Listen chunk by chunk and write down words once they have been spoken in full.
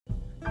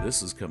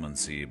This is Come and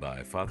See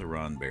by Father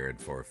Ron Baird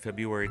for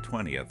February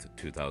 20th,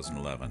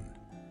 2011.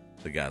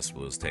 The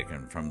Gospel is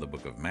taken from the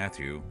book of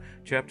Matthew,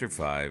 chapter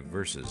 5,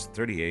 verses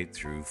 38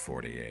 through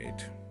 48.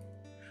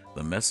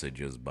 The message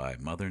is by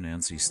Mother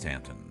Nancy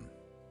Stanton.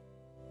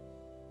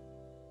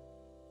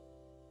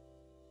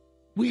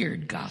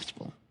 Weird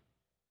gospel.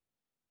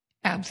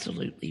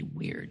 Absolutely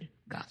weird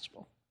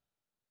gospel.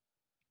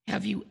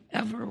 Have you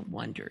ever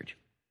wondered,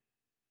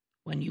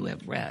 when you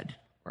have read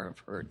or have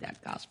heard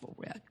that gospel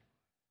read,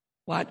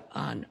 what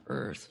on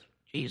earth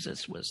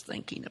Jesus was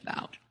thinking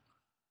about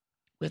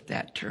with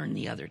that turn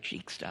the other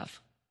cheek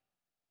stuff?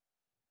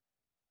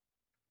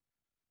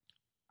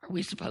 Are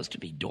we supposed to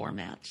be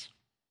doormats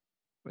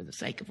for the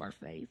sake of our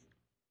faith?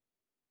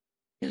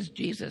 Is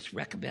Jesus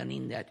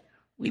recommending that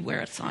we wear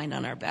a sign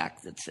on our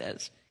back that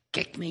says,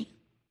 "Kick me,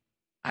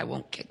 I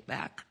won't kick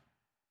back"?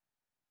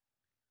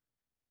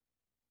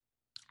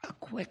 A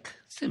quick,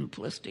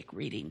 simplistic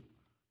reading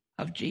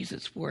of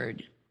Jesus'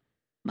 word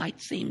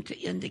might seem to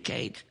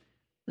indicate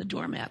the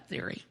doormat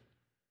theory,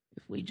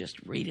 if we just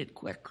read it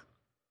quick.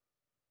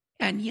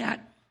 And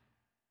yet,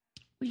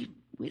 we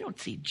don't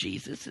see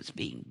Jesus as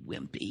being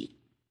wimpy.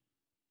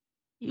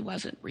 He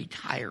wasn't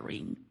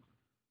retiring.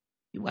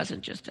 He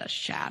wasn't just a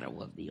shadow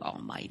of the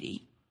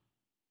Almighty,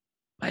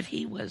 but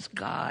he was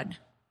God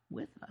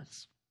with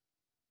us.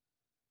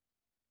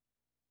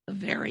 The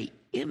very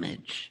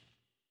image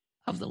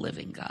of the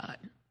living God.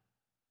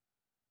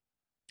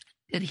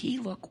 Did he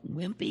look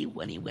wimpy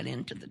when he went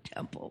into the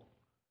temple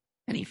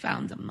and he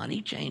found the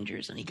money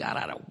changers and he got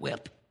out a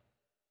whip,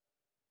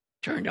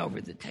 turned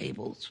over the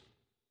tables?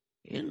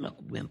 He didn't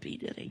look wimpy,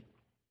 did he?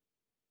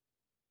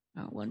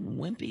 No, it wasn't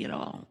wimpy at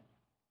all.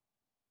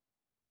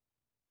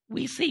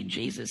 We see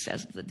Jesus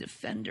as the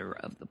defender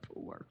of the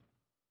poor,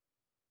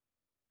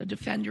 the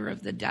defender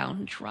of the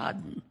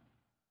downtrodden,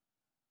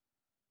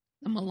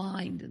 the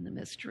maligned and the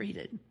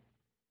mistreated.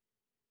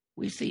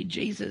 We see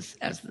Jesus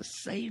as the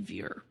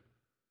Savior,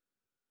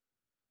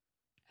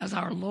 as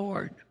our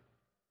Lord.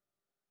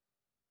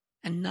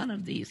 And none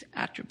of these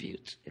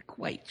attributes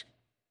equate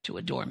to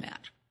a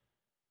doormat.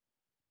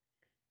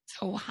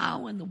 So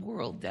how in the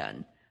world,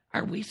 then,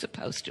 are we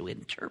supposed to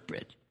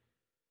interpret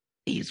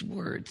these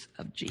words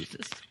of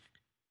Jesus?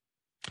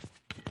 I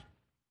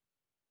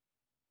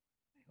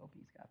hope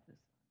he's got this.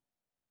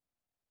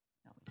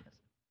 No, he doesn't.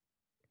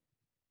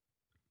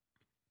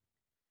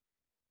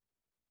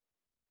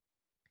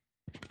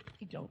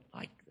 I don't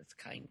like this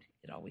kind.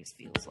 It always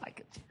feels like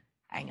it's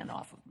hanging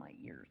off of my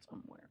ear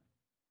somewhere.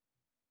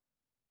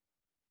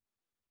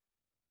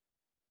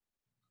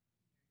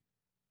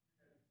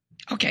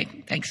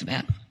 Okay, thanks,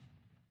 Matt.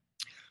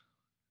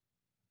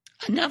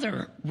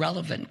 Another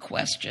relevant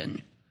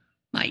question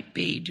might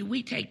be, do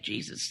we take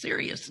Jesus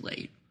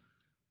seriously,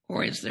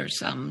 or is there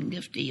some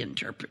nifty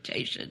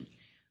interpretation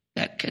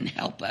that can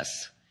help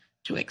us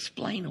to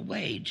explain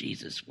away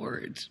Jesus'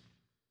 words,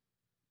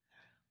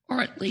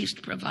 or at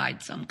least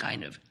provide some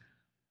kind of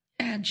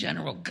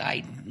general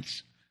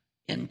guidance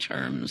in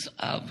terms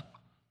of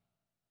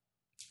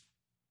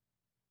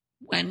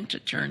when to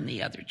turn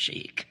the other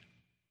cheek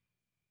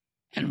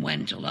and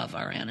when to love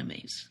our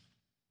enemies?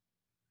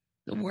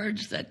 The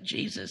words that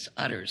Jesus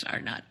utters are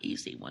not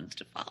easy ones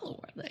to follow,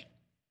 are they?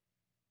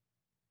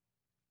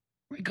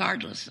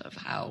 Regardless of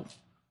how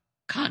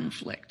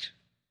conflict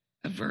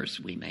averse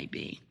we may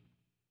be.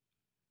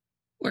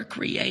 We're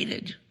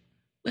created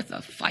with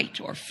a fight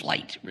or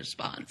flight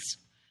response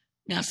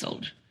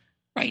nestled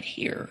right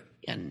here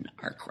in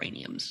our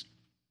craniums,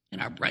 in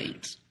our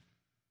brains.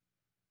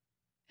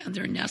 And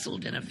they're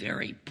nestled in a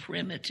very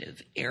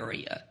primitive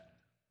area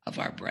of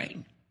our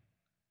brain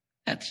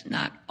that's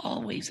not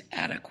always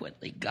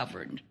adequately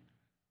governed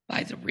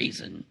by the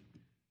reason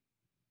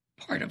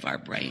part of our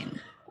brain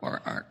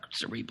or our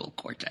cerebral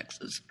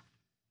cortexes.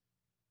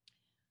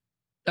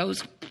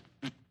 Those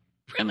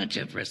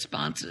primitive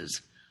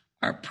responses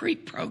are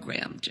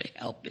pre-programmed to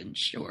help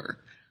ensure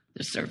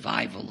the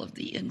survival of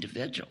the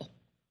individual.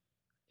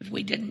 If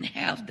we didn't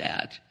have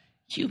that,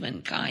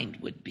 humankind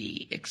would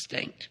be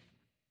extinct.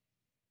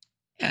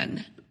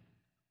 And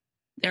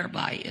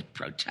thereby it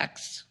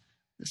protects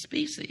the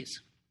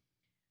species.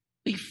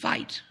 We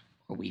fight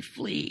or we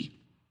flee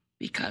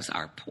because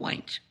our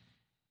point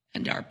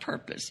and our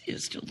purpose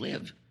is to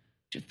live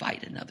to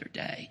fight another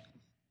day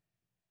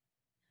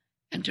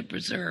and to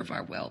preserve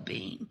our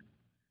well-being.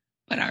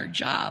 But our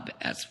job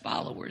as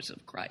followers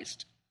of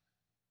Christ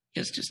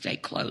is to stay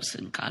close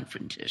in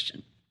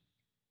confrontation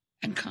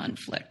and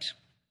conflict,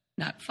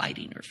 not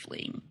fighting or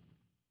fleeing,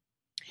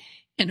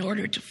 in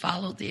order to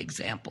follow the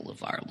example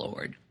of our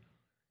Lord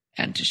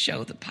and to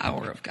show the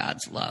power of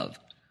God's love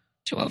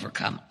to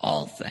overcome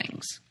all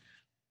things,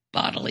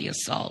 bodily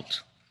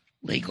assault,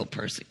 legal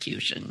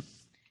persecution,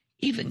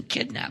 even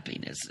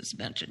kidnapping, as is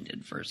mentioned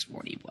in verse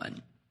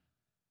 41.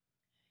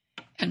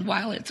 And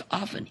while it's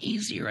often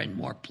easier and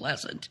more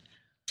pleasant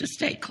to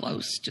stay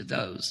close to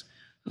those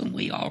whom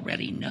we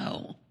already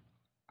know,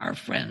 our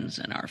friends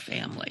and our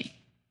family,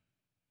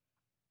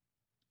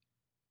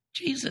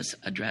 Jesus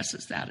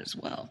addresses that as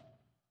well.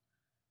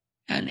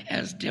 And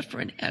as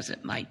different as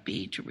it might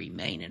be to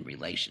remain in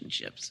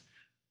relationships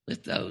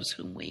with those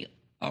whom we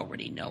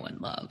already know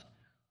and love,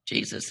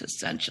 Jesus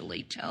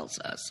essentially tells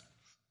us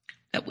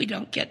that we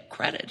don't get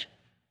credit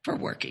for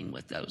working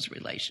with those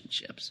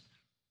relationships.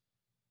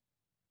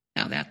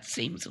 Now, that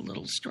seems a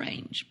little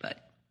strange,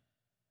 but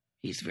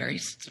he's very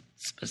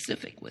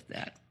specific with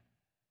that.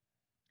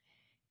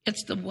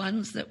 It's the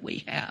ones that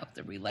we have,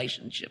 the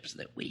relationships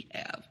that we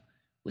have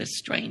with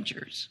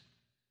strangers,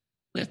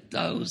 with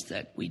those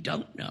that we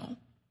don't know,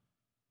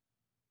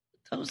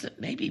 those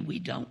that maybe we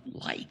don't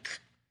like,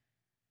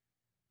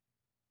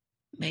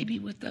 maybe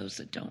with those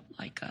that don't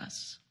like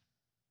us,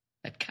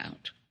 that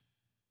count.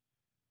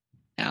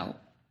 Now,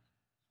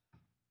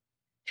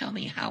 tell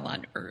me how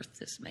on earth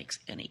this makes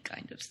any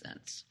kind of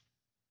sense.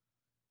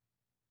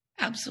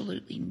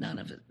 Absolutely none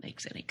of it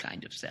makes any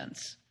kind of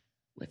sense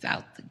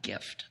without the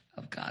gift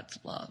of God's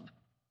love.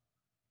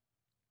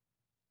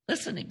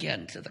 Listen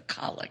again to the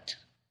collect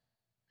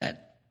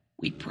that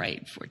we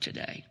prayed for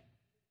today.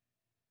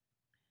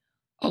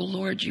 O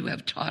Lord, you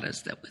have taught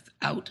us that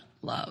without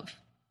love,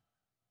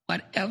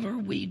 whatever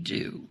we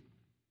do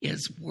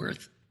is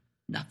worth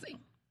nothing.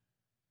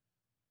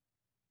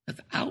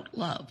 Without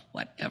love,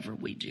 whatever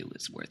we do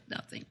is worth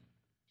nothing.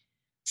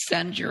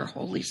 Send your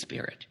Holy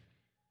Spirit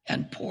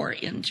and pour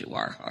into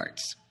our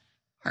hearts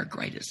our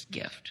greatest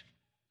gift,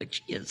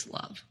 which is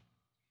love,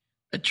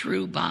 the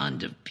true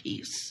bond of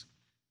peace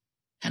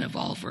and of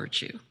all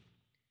virtue,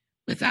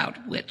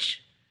 without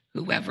which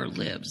whoever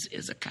lives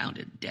is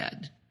accounted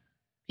dead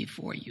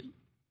before you.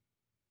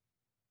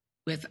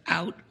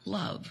 Without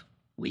love,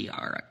 we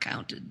are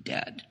accounted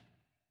dead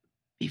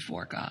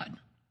before God.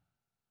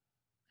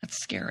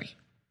 That's scary.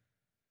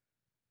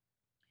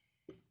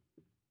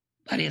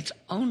 But it's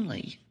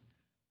only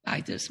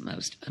by this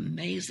most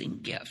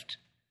amazing gift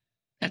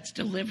that's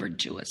delivered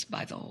to us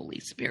by the Holy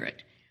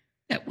Spirit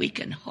that we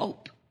can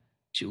hope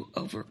to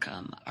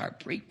overcome our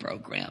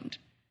pre-programmed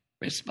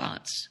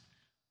response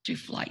to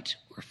flight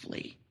or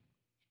flee,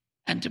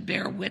 and to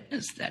bear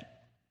witness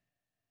that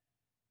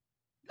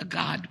the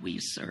God we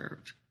serve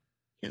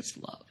is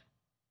love.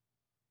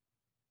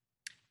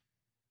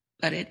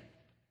 But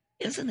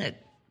isn't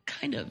it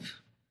kind of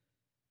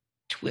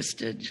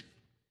twisted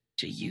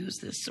to use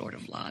this sort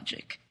of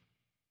logic?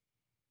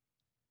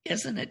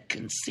 Isn't it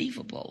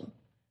conceivable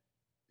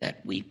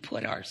that we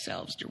put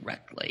ourselves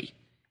directly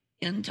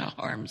into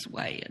harm's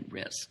way and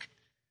risk,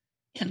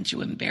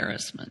 into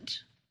embarrassment,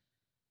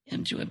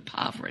 into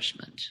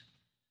impoverishment,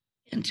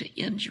 into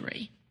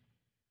injury,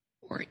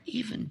 or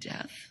even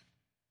death?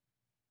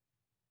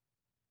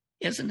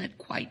 Isn't it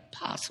quite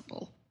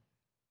possible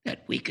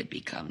that we could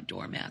become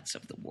doormats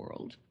of the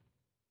world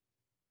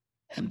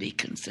and be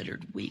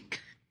considered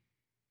weak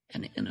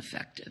and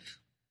ineffective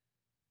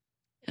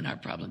in our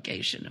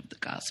promulgation of the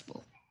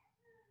gospel?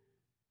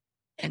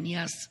 And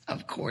yes,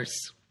 of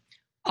course,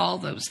 all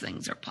those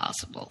things are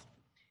possible,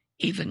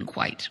 even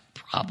quite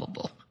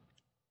probable.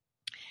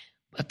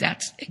 But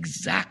that's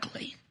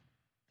exactly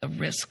the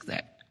risk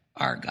that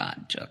our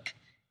God took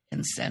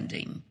in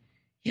sending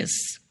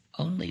his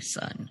only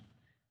Son,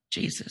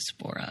 Jesus,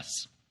 for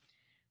us.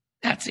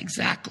 That's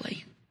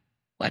exactly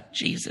what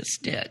Jesus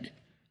did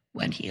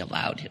when he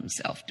allowed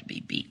himself to be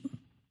beaten.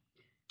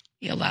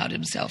 He allowed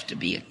himself to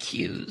be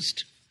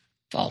accused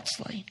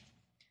falsely.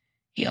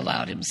 He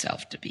allowed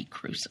himself to be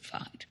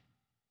crucified.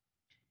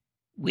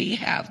 We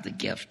have the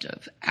gift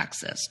of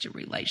access to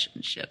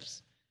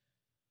relationships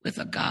with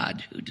a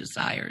God who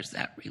desires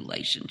that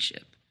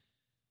relationship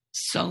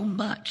so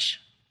much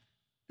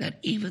that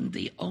even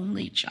the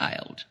only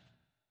child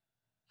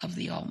of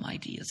the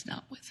Almighty is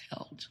not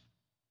withheld.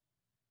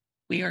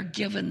 We are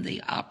given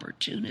the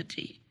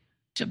opportunity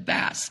to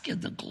bask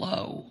in the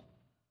glow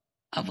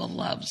of a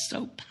love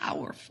so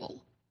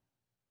powerful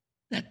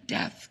that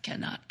death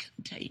cannot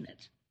contain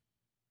it.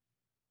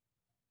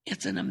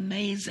 It's an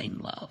amazing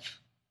love.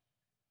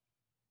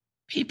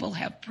 People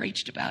have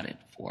preached about it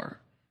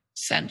for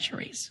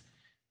centuries.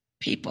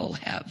 People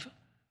have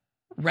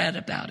read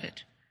about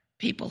it.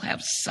 People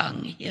have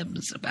sung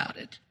hymns about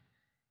it.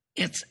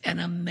 It's an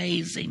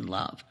amazing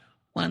love,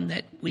 one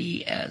that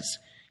we as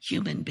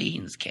human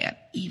beings can't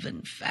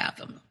even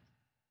fathom.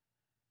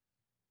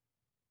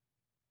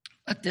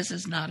 But this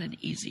is not an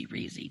easy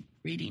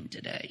reading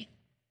today.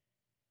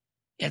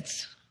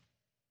 It's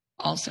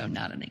also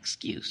not an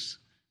excuse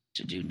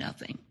to do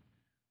nothing,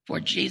 for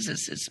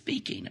Jesus is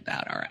speaking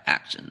about our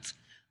actions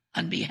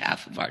on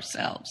behalf of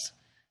ourselves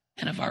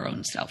and of our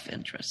own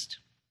self-interest.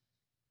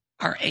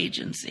 Our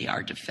agency,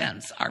 our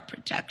defense, our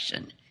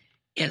protection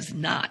is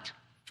not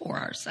for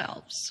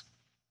ourselves,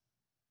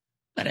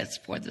 but it's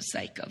for the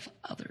sake of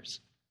others.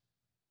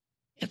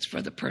 It's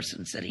for the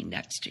person sitting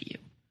next to you,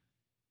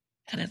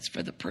 and it's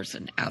for the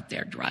person out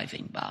there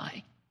driving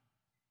by,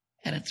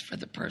 and it's for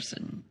the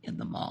person in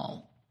the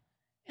mall,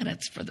 and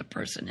it's for the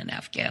person in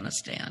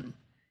Afghanistan,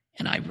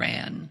 in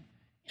Iran,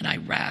 in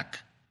Iraq.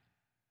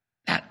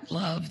 That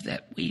love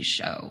that we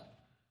show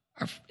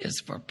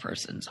is for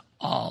persons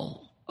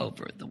all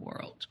over the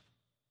world.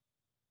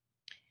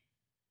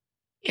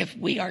 If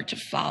we are to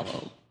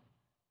follow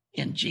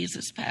in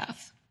Jesus'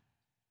 path,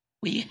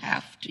 we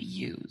have to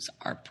use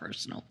our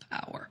personal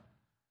power,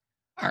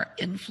 our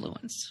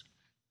influence,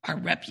 our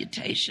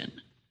reputation,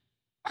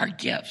 our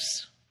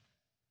gifts,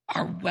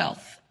 our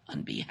wealth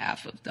on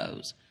behalf of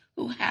those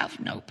who have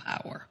no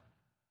power.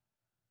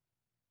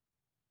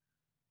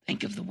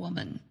 Think of the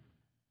woman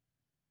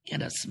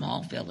in a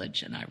small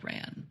village in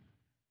Iran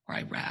or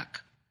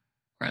Iraq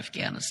or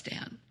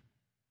Afghanistan.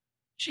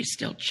 She's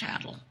still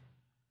chattel.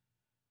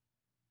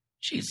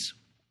 She's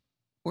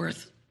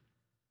worth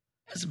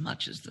as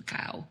much as the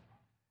cow,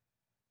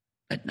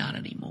 but not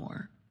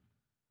anymore.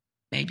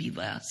 Maybe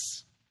less.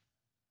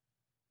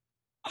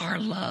 Our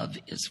love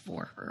is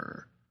for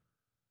her.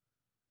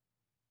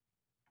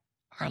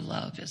 Our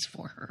love is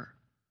for her.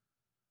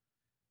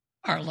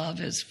 Our love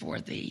is for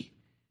the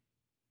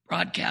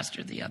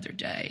broadcaster the other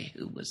day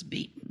who was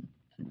beaten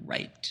and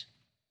raped.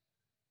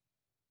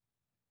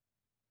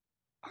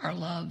 Our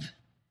love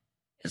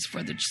is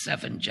for the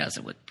 7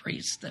 Jesuit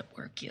priests that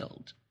were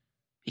killed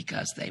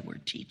because they were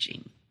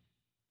teaching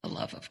the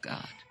love of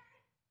God.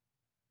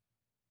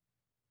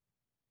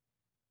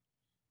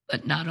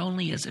 But not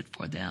only is it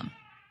for them,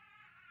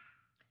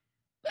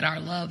 but our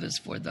love is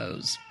for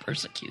those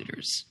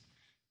persecutors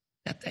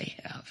that they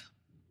have.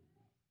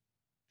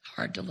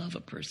 Hard to love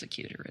a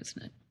persecutor,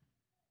 isn't it?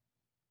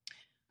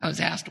 I was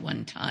asked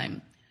one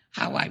time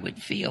how I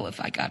would feel if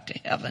I got to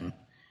heaven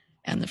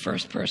and the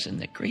first person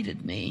that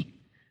greeted me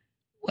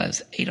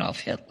was Adolf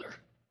Hitler.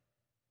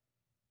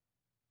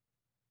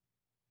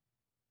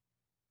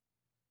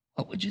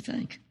 What would you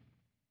think?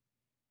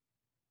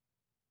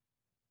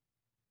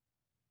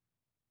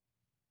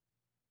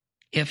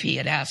 If he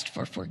had asked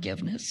for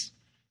forgiveness,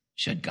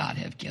 should God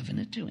have given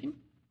it to him?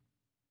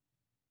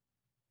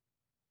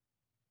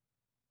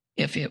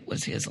 If it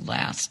was his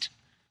last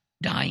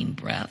dying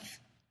breath,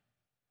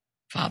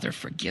 Father,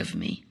 forgive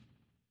me,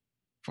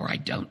 for I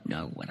don't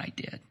know what I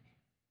did.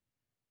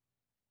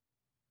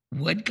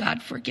 Would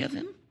God forgive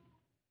him?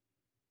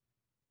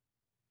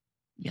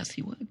 Yes,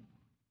 he would.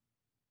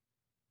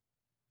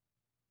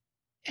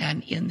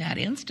 And in that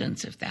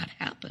instance, if that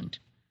happened,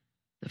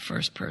 the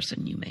first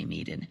person you may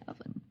meet in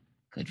heaven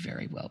could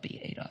very well be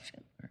Adolf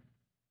Hitler.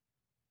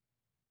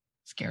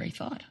 Scary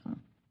thought, huh?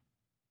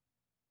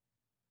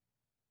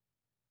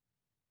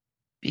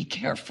 Be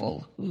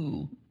careful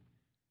who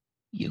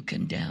you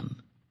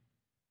condemn,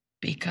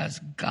 because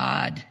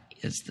God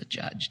is the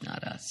judge,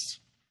 not us.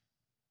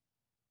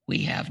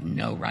 We have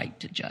no right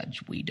to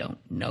judge. We don't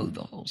know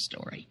the whole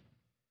story.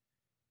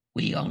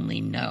 We only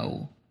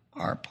know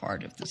our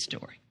part of the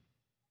story.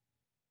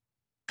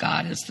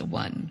 God is the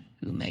one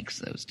who makes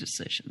those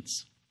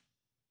decisions.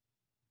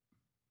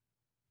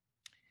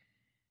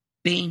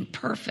 Being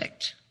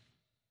perfect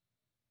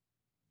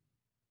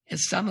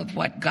is some of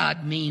what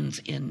God means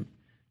in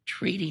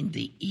treating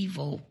the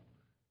evil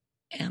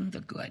and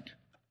the good.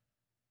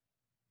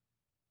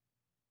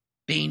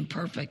 Being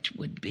perfect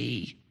would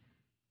be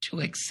to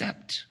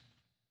accept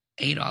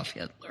Adolf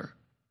Hitler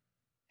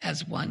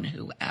as one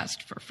who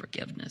asked for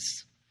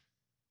forgiveness,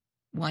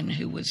 one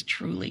who was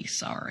truly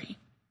sorry,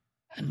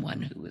 and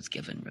one who was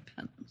given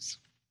repentance.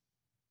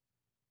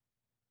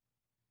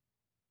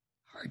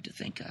 Hard to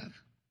think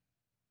of.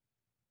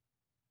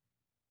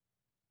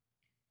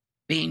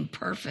 Being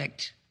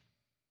perfect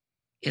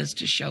is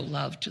to show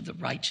love to the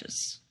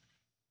righteous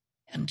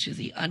and to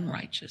the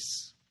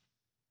unrighteous.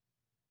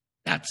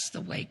 That's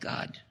the way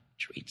God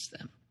treats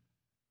them,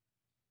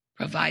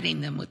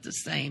 providing them with the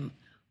same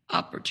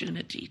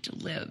opportunity to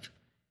live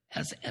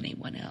as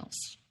anyone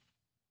else.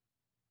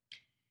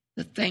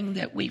 The thing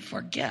that we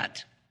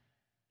forget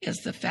is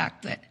the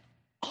fact that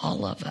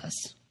all of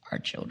us are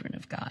children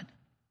of God.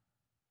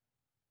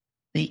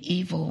 The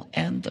evil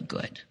and the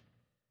good.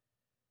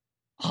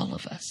 All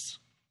of us.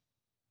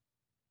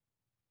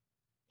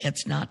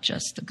 It's not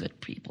just the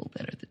good people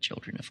that are the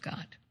children of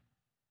God.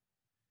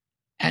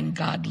 And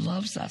God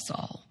loves us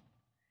all.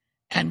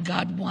 And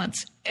God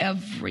wants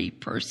every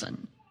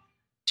person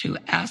to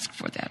ask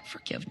for that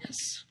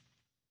forgiveness.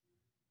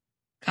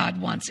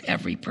 God wants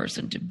every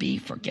person to be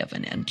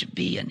forgiven and to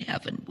be in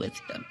heaven with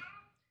him.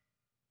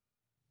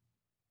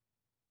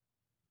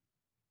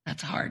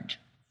 That's hard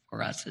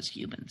for us as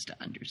humans to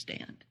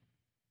understand.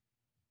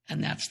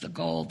 And that's the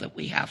goal that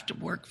we have to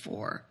work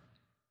for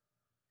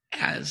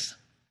as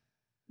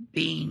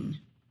being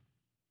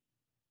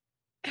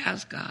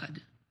as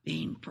God,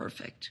 being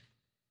perfect,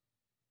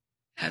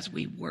 as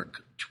we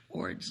work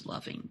towards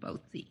loving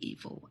both the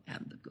evil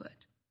and the good,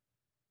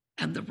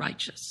 and the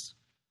righteous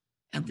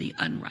and the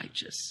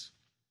unrighteous,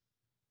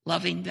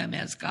 loving them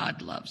as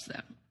God loves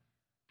them,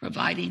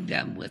 providing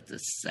them with the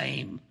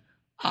same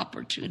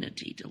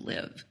opportunity to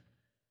live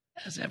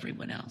as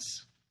everyone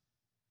else.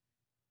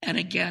 And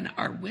again,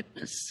 our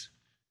witness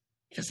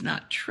is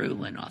not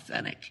true and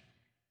authentic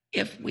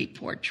if we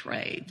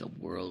portray the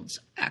world's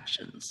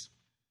actions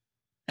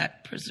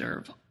that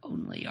preserve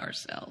only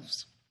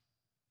ourselves.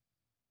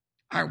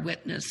 Our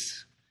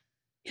witness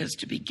is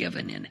to be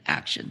given in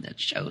action that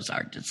shows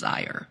our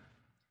desire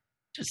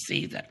to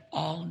see that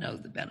all know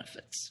the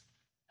benefits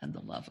and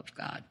the love of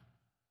God.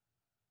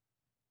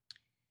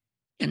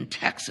 in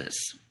Texas,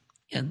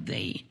 in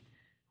the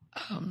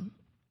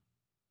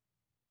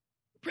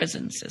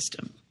prison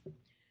system,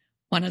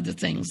 one of the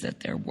things that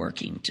they're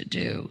working to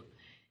do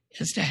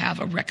is to have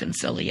a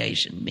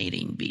reconciliation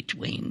meeting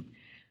between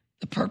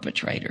the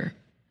perpetrator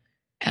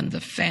and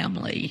the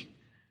family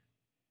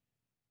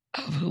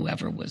of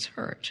whoever was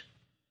hurt.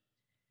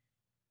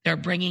 They're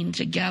bringing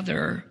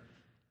together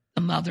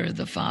the mother,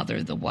 the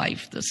father, the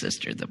wife, the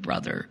sister, the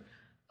brother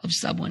of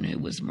someone who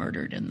was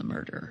murdered and the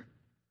murderer.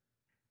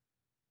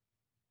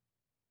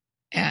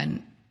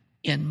 And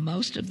in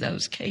most of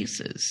those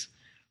cases,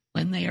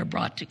 when they are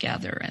brought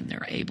together and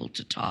they're able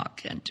to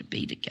talk and to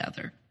be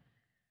together,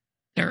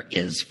 there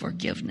is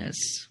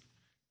forgiveness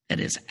that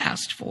is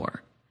asked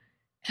for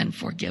and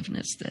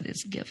forgiveness that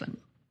is given.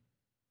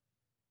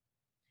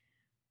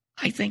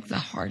 I think the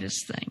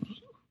hardest thing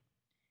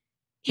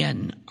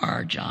in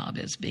our job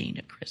as being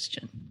a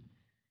Christian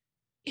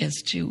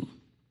is to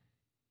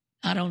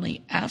not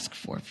only ask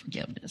for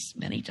forgiveness.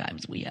 Many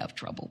times we have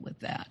trouble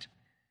with that.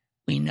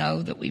 We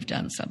know that we've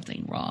done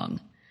something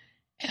wrong,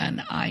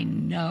 and I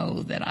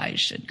know that I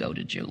should go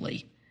to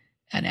Julie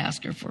and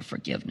ask her for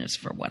forgiveness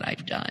for what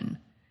I've done,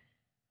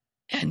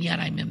 and yet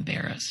I'm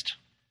embarrassed,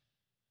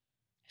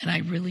 and I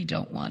really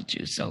don't want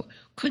to. So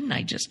couldn't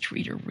I just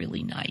treat her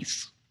really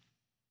nice?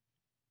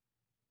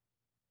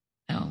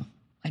 No,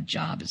 my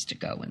job is to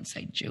go and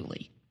say,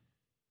 Julie,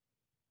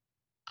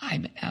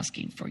 I'm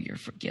asking for your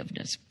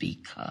forgiveness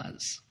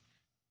because,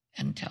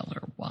 and tell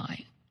her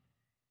why.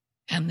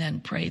 And then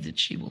pray that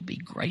she will be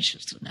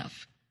gracious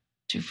enough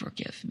to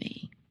forgive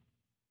me.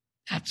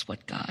 That's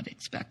what God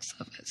expects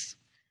of us.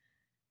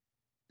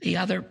 The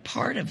other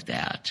part of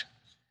that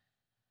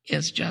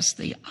is just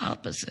the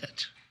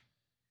opposite.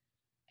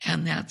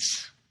 And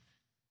that's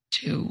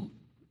to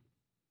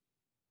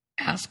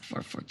ask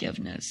for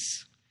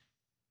forgiveness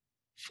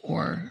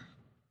for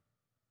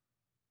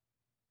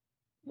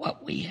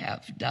what we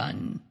have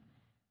done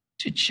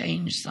to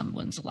change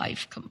someone's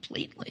life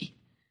completely.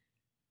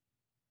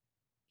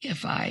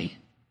 If I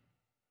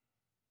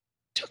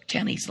took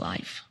Kenny's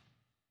life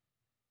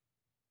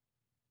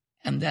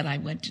and then I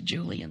went to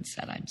Julie and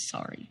said, I'm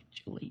sorry,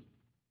 Julie.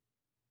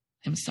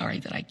 I'm sorry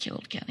that I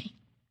killed Kenny.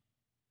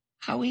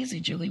 How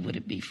easy, Julie, would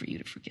it be for you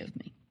to forgive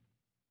me?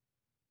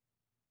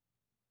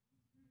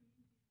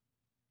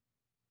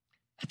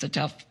 That's a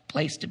tough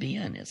place to be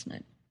in, isn't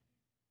it?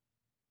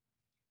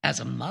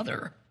 As a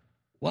mother,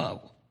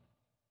 whoa.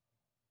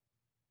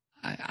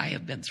 I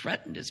have been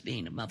threatened as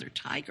being a mother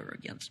tiger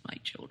against my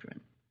children.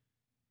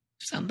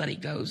 If somebody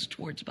goes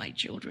towards my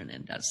children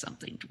and does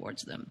something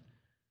towards them,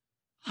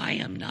 I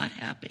am not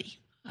happy.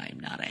 I am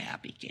not a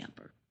happy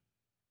camper.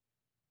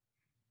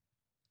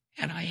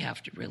 And I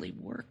have to really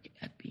work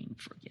at being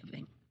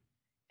forgiving.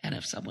 And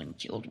if someone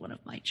killed one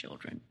of my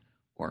children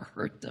or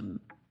hurt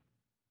them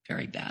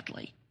very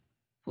badly,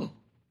 whoa,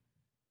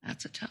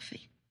 that's a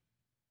toughie.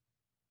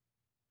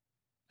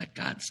 But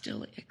God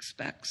still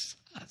expects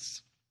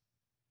us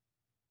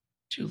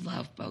to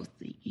love both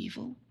the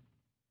evil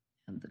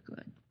and the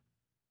good.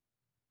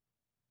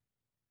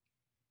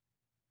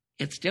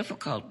 It's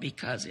difficult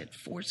because it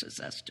forces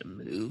us to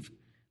move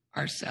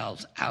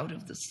ourselves out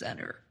of the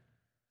center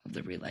of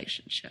the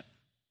relationship.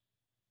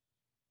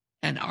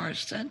 And our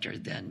center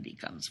then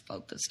becomes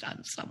focused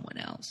on someone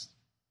else.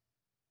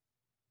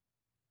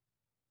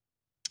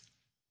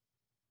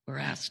 We're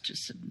asked to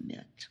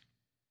submit.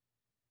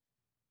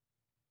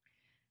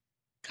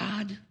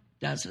 God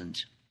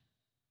doesn't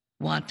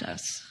want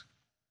us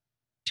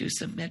to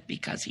submit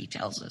because he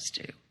tells us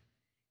to.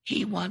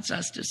 He wants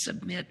us to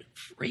submit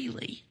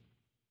freely.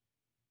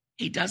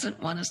 He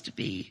doesn't want us to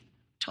be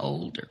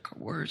told or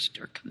coerced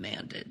or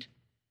commanded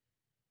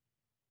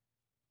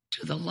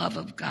to the love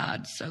of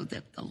God so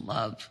that the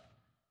love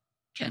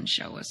can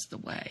show us the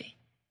way.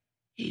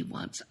 He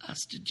wants us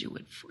to do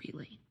it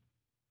freely.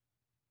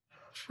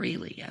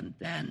 Freely, and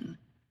then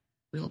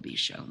we'll be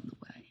shown the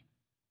way.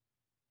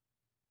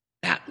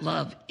 That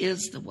love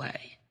is the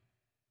way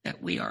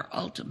that we are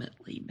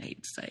ultimately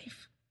made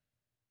safe.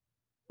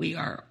 We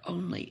are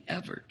only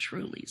ever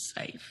truly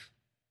safe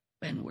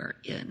when we're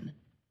in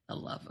the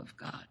love of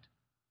God.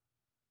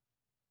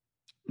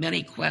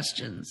 Many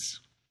questions,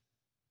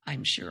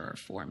 I'm sure, are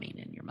forming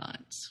in your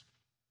minds.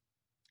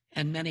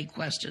 And many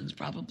questions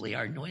probably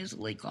are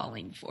noisily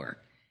calling for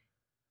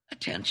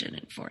attention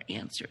and for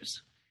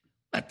answers.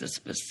 But the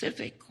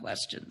specific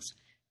questions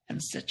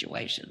and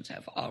situations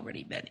have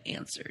already been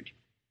answered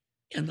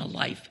in the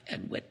life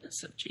and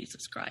witness of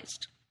Jesus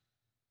Christ.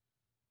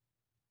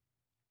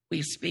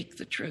 We speak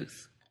the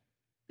truth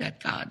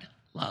that God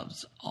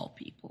loves all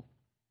people,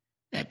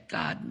 that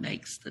God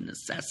makes the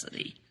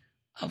necessity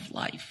of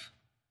life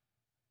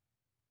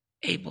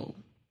able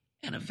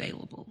and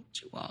available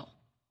to all.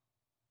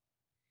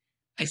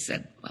 I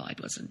said, well, I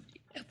wasn't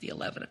at the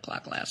 11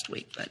 o'clock last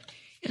week, but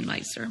in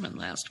my sermon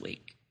last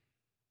week,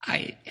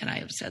 I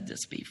have said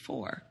this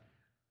before,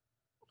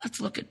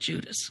 let's look at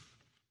Judas.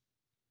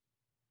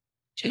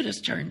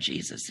 Judas turned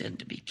Jesus in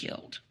to be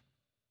killed,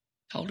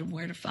 told him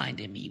where to find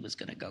him. He was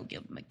going to go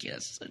give him a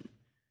kiss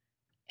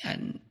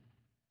and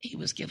he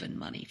was given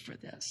money for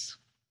this.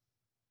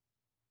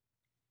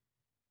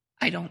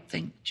 I don't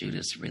think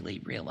Judas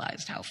really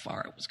realized how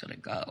far it was going to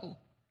go.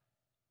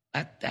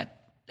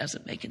 That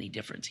doesn't make any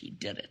difference. He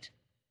did it.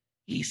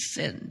 He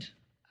sinned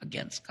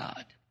against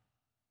God.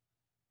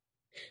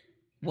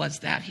 Was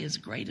that his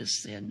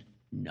greatest sin?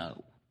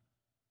 No.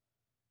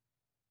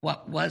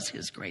 What was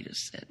his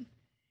greatest sin?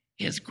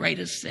 His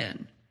greatest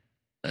sin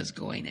was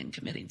going and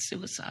committing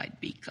suicide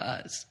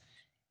because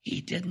he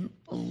didn't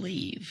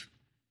believe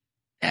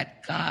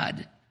that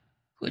God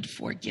could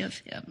forgive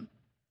him.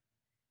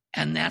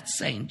 And that's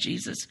saying,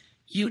 Jesus,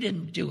 you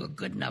didn't do a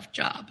good enough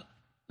job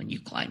when you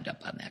climbed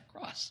up on that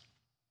cross.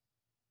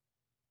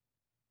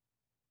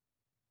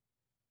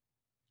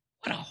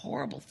 What a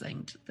horrible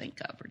thing to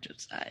think of or to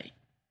say.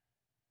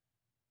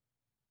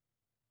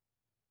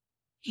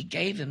 He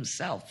gave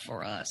himself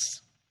for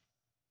us.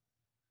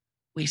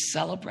 We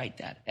celebrate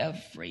that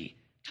every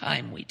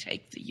time we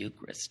take the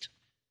Eucharist,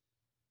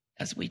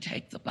 as we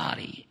take the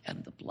body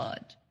and the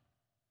blood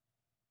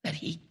that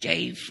he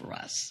gave for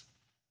us.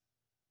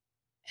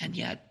 And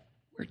yet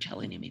we're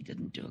telling him he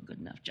didn't do a good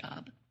enough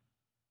job.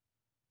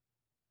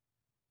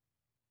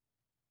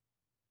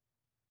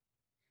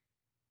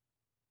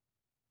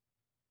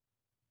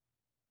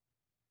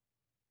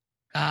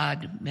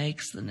 God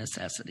makes the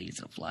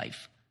necessities of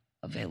life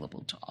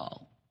available to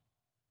all,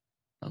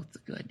 both the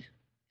good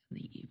and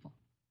the evil,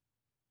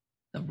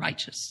 the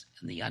righteous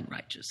and the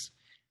unrighteous.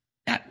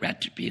 That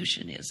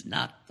retribution is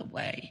not the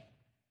way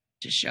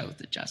to show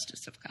the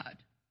justice of God.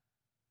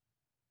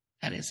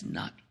 That is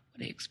not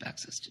what he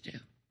expects us to do.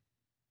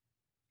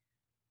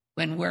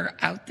 When we're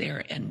out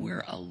there and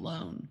we're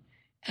alone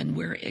and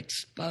we're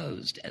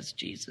exposed, as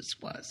Jesus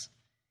was,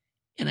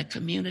 in a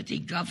community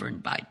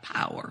governed by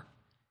power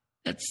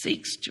that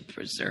seeks to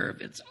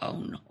preserve its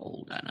own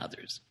hold on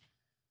others,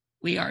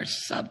 we are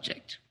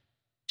subject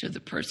to the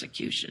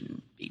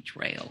persecution,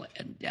 betrayal,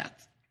 and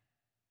death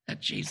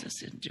that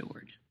Jesus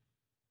endured.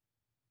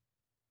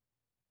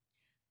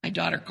 My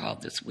daughter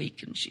called this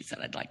week and she said,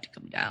 I'd like to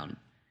come down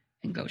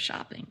and go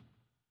shopping.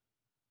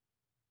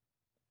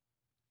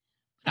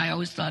 But I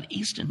always thought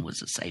Easton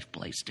was a safe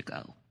place to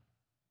go.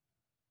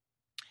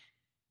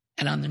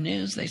 And on the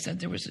news, they said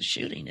there was a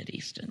shooting at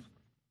Easton.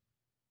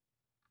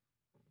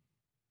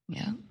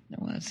 Yeah, there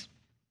was.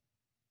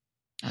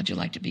 How'd you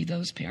like to be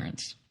those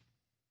parents?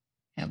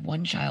 Have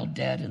one child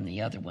dead and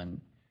the other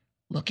one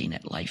looking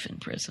at life in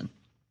prison.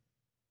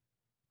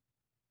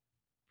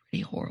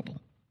 Pretty horrible.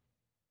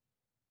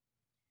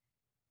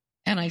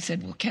 And I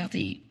said, well,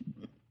 Kathy,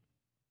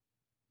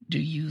 do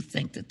you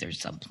think that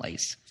there's some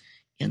place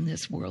in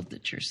this world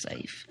that you're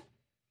safe?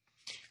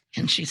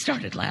 And she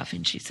started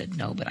laughing. She said,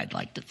 no, but I'd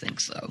like to think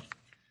so.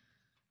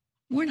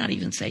 We're not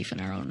even safe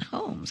in our own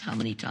homes. How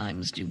many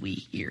times do we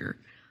hear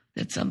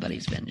that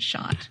somebody's been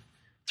shot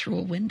through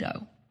a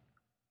window?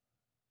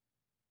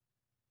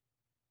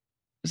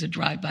 It was a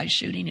drive-by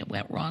shooting. It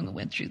went wrong. It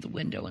went through the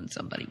window and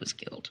somebody was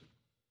killed.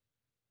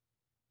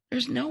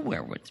 There's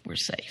nowhere we're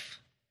safe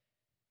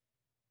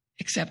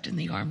except in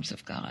the arms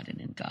of God and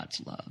in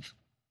God's love.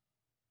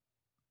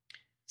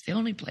 It's the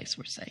only place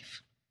we're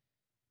safe.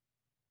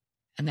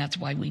 And that's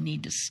why we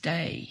need to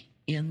stay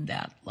in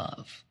that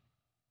love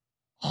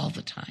all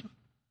the time.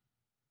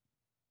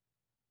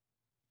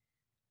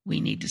 We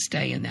need to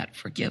stay in that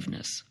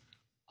forgiveness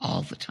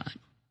all the time.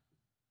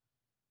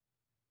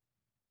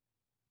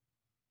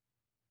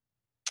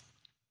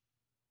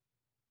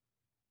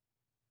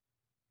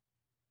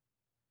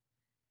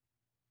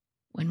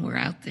 When we're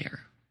out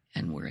there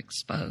and we're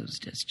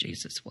exposed as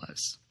Jesus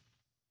was,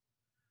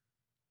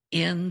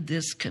 in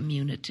this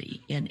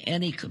community, in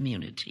any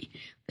community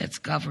that's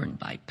governed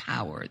by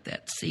power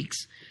that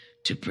seeks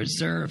to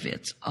preserve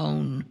its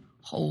own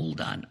hold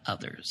on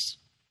others,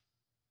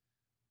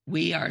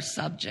 we are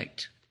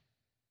subject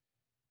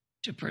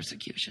to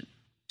persecution,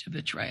 to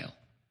betrayal,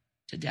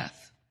 to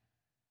death.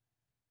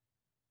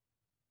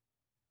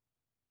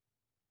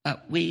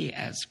 But we,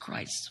 as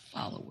Christ's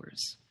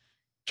followers,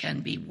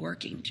 can be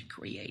working to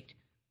create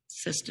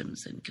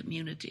systems and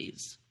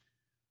communities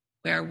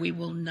where we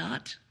will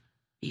not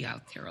be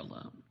out there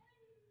alone.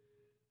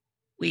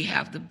 We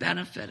have the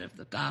benefit of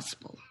the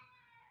gospel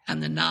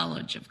and the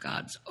knowledge of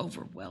God's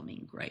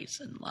overwhelming grace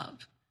and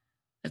love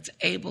that's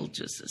able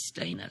to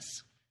sustain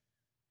us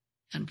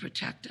and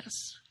protect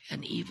us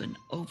and even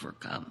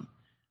overcome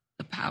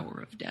the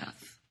power of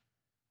death.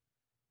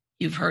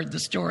 You've heard the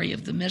story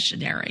of the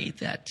missionary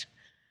that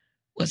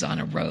was on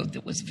a road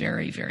that was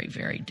very, very,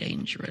 very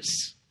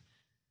dangerous.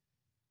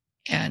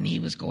 And he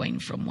was going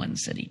from one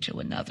city to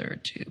another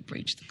to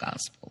preach the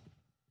gospel.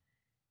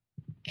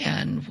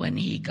 And when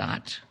he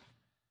got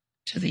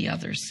to the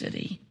other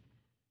city,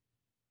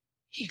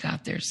 he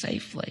got there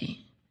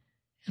safely.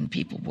 And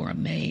people were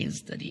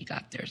amazed that he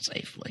got there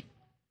safely.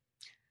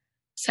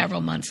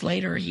 Several months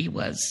later, he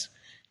was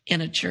in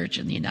a church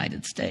in the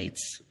United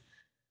States,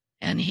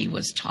 and he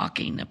was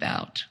talking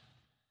about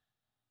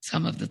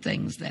some of the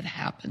things that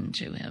happened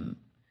to him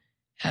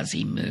as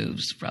he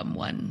moves from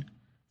one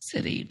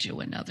city to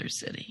another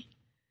city.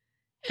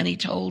 And he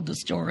told the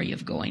story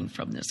of going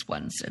from this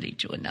one city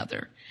to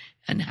another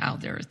and how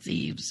there are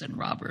thieves and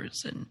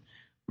robbers and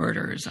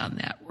murderers on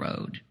that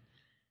road,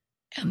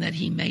 and that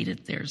he made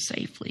it there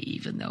safely,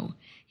 even though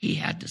he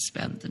had to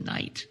spend the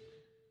night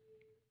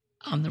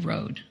on the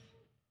road.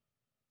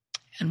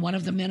 And one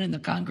of the men in the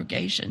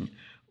congregation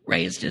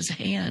raised his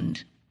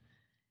hand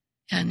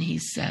and he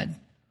said,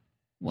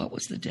 "What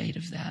was the date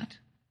of that?"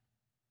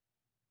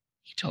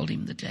 He told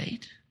him the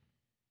date.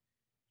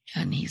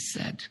 And he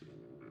said,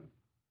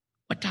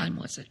 "What time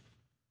was it?"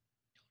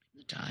 He told him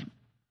the time.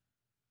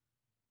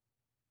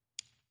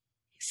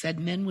 He said,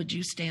 "Men, would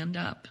you stand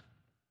up?"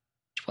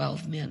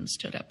 12 men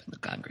stood up in the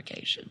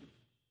congregation.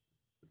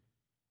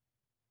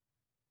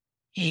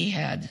 He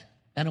had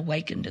been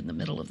awakened in the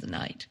middle of the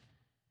night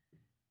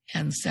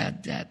and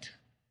said that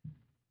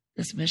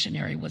this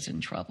missionary was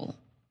in trouble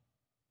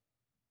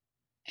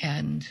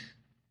and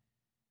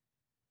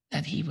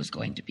that he was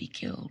going to be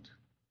killed,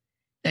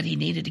 that he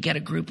needed to get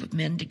a group of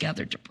men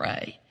together to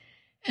pray.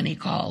 And he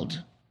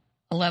called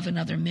 11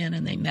 other men,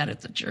 and they met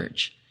at the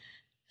church,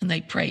 and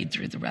they prayed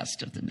through the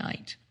rest of the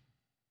night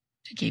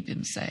to keep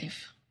him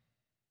safe.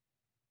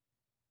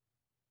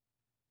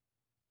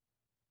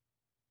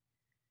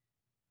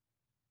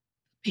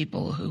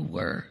 People who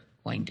were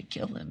going to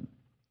kill him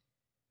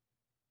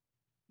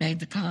made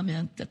the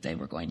comment that they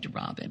were going to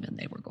rob him and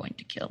they were going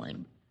to kill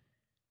him.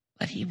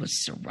 But he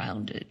was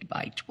surrounded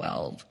by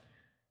 12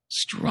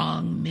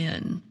 strong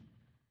men,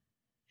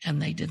 and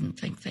they didn't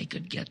think they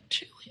could get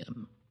to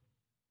him.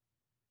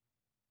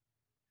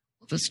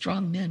 Well, the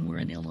strong men were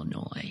in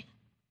Illinois,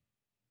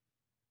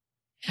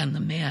 and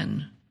the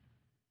man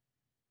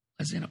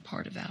was in a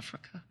part of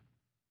Africa.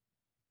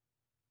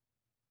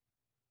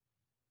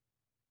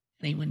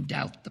 Anyone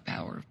doubt the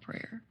power of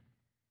prayer?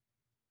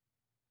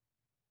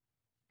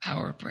 The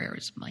power of prayer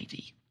is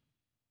mighty.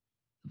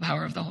 The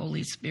power of the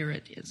Holy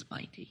Spirit is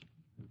mighty.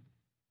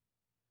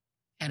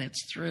 And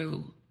it's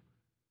through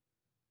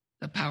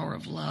the power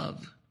of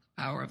love,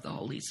 the power of the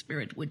Holy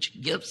Spirit,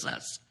 which gives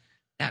us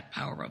that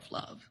power of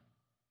love.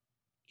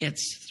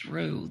 It's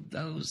through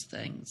those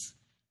things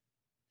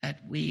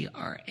that we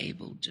are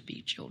able to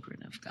be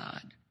children of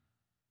God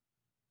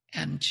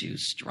and to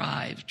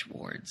strive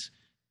towards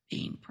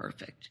being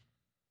perfect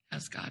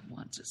as God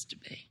wants us to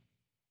be.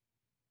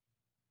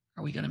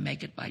 Are we going to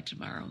make it by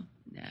tomorrow?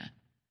 Nah, I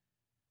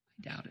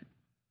doubt it.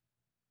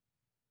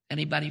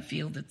 Anybody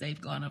feel that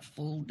they've gone a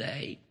full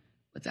day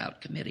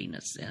without committing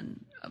a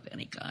sin of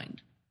any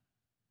kind?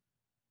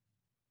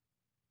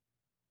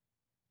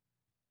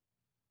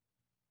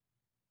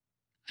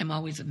 I'm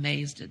always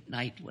amazed at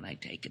night when I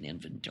take an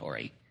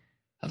inventory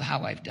of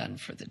how I've done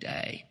for the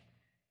day.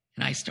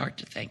 And I start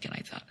to think, and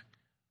I thought,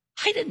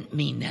 I didn't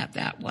mean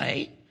that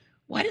way.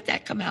 Why did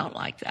that come out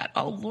like that?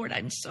 Oh, Lord,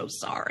 I'm so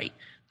sorry.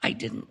 I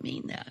didn't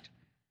mean that.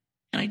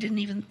 And I didn't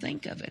even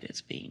think of it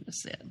as being a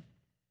sin.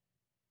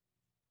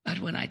 But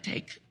when I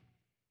take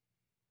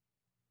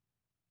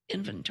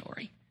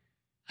inventory,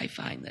 I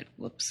find that,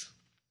 whoops,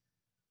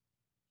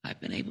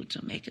 I've been able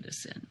to make it a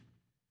sin.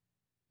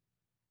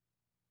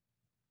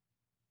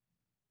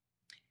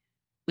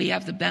 We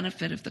have the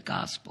benefit of the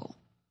gospel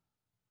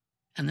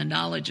and the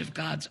knowledge of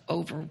God's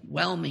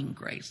overwhelming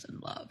grace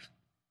and love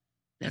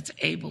that's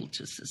able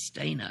to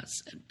sustain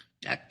us and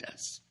protect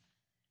us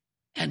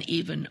and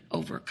even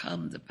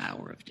overcome the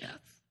power of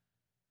death,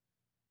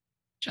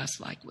 just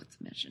like with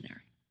the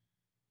missionary.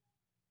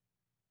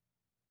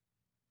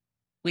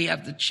 We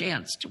have the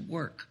chance to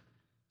work,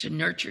 to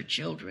nurture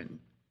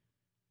children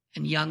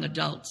and young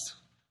adults,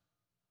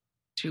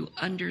 to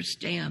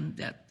understand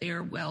that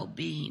their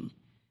well-being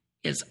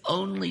is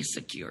only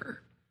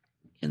secure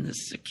in the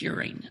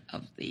securing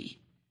of the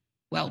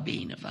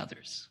well-being of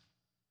others.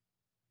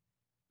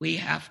 We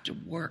have to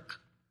work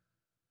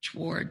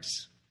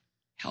towards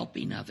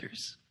helping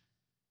others,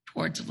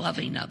 towards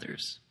loving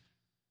others,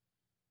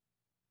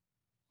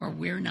 or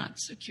we're not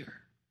secure.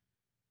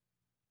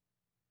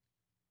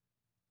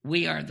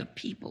 We are the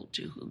people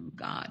to whom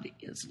God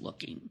is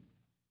looking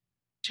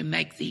to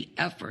make the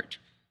effort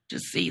to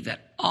see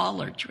that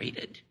all are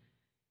treated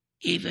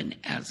even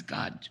as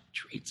God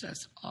treats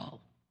us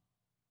all.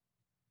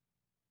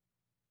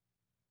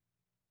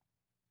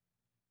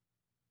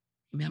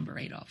 Remember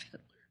Adolf Hitler.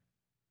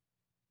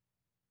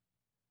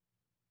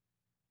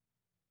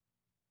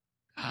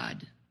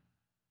 God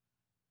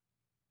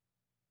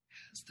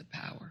has the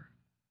power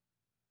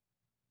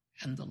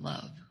and the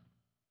love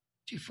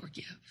to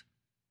forgive.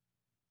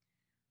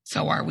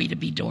 So are we to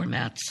be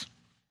doormats?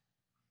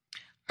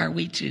 Are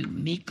we to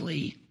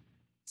meekly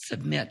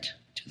submit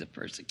to the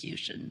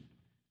persecution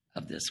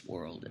of this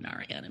world and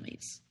our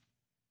enemies?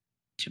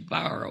 To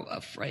borrow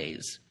a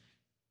phrase,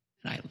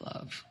 and I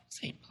love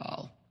St.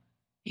 Paul,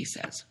 he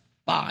says,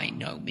 by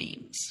no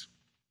means.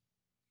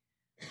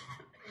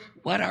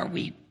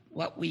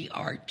 What we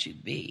are to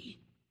be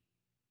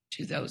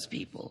to those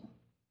people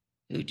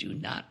who do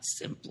not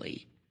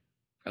simply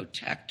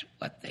protect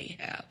what they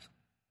have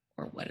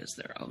or what is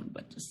their own,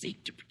 but to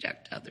seek to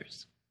protect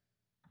others.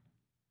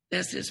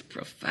 This is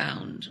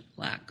profound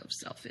lack of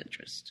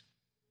self-interest.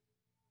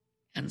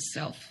 and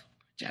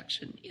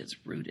self-protection is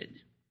rooted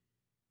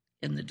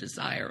in the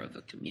desire of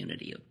a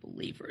community of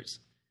believers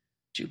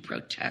to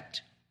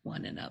protect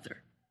one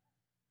another,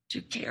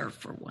 to care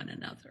for one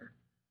another,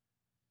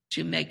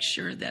 to make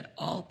sure that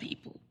all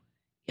people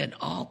in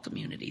all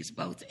communities,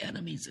 both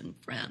enemies and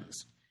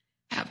friends,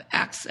 have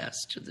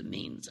access to the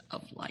means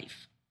of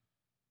life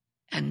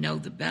and know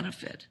the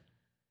benefit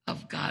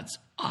of God's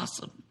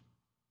awesome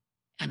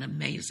and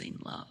amazing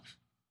love.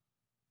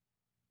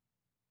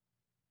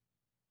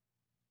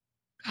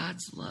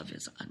 God's love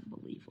is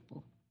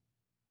unbelievable,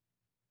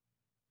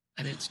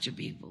 but it's to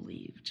be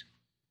believed.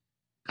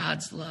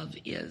 God's love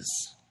is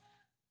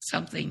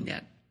something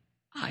that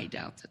I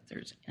doubt that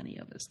there's any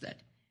of us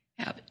that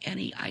have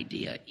any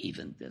idea,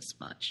 even this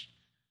much,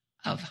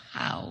 of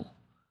how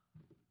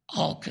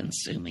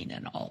all-consuming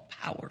and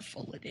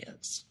all-powerful it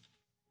is.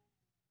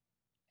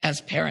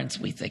 As parents,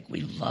 we think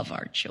we love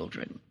our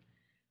children,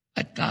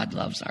 but God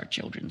loves our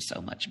children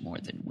so much more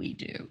than we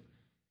do.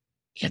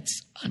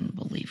 It's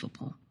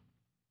unbelievable.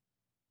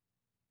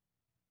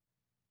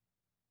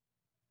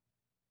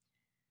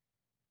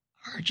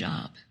 Our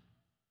job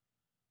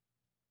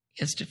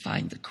is to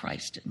find the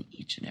Christ in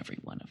each and every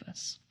one of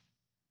us.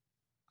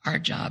 Our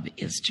job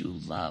is to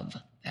love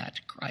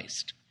that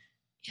Christ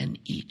in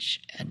each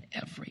and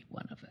every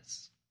one of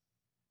us.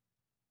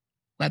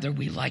 Whether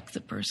we like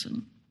the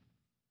person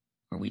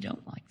or we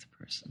don't like the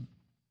person.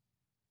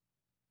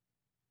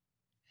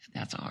 And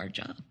that's our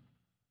job.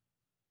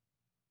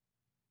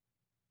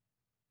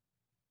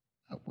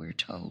 But we're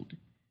told,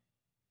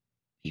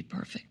 be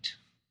perfect,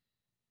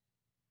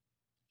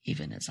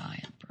 even as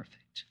I am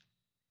perfect.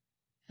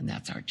 And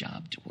that's our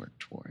job to work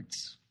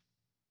towards.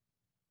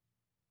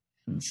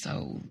 And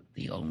so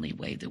the only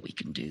way that we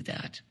can do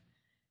that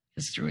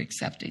is through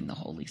accepting the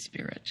Holy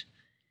Spirit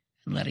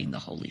and letting the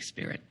Holy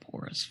Spirit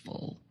pour us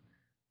full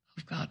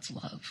of God's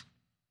love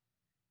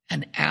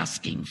and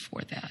asking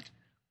for that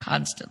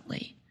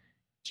constantly.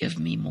 Give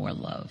me more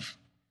love.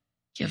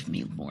 Give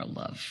me more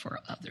love for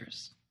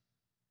others.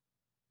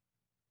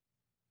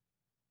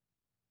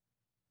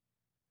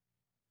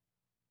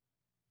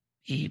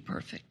 Be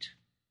perfect,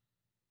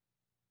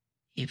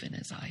 even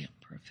as I am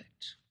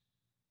perfect.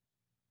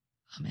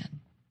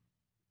 Amen.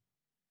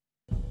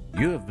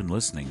 You have been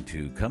listening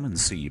to Come and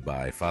See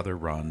by Father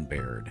Ron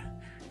Baird.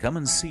 Come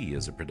and See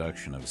is a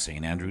production of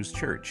St. Andrew's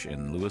Church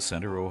in Lewis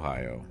Center,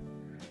 Ohio.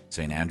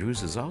 St.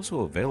 Andrew's is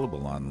also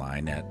available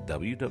online at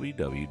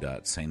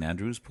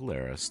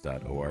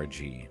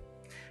www.standrewspolaris.org.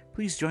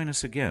 Please join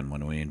us again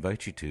when we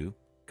invite you to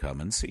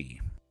Come and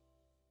See.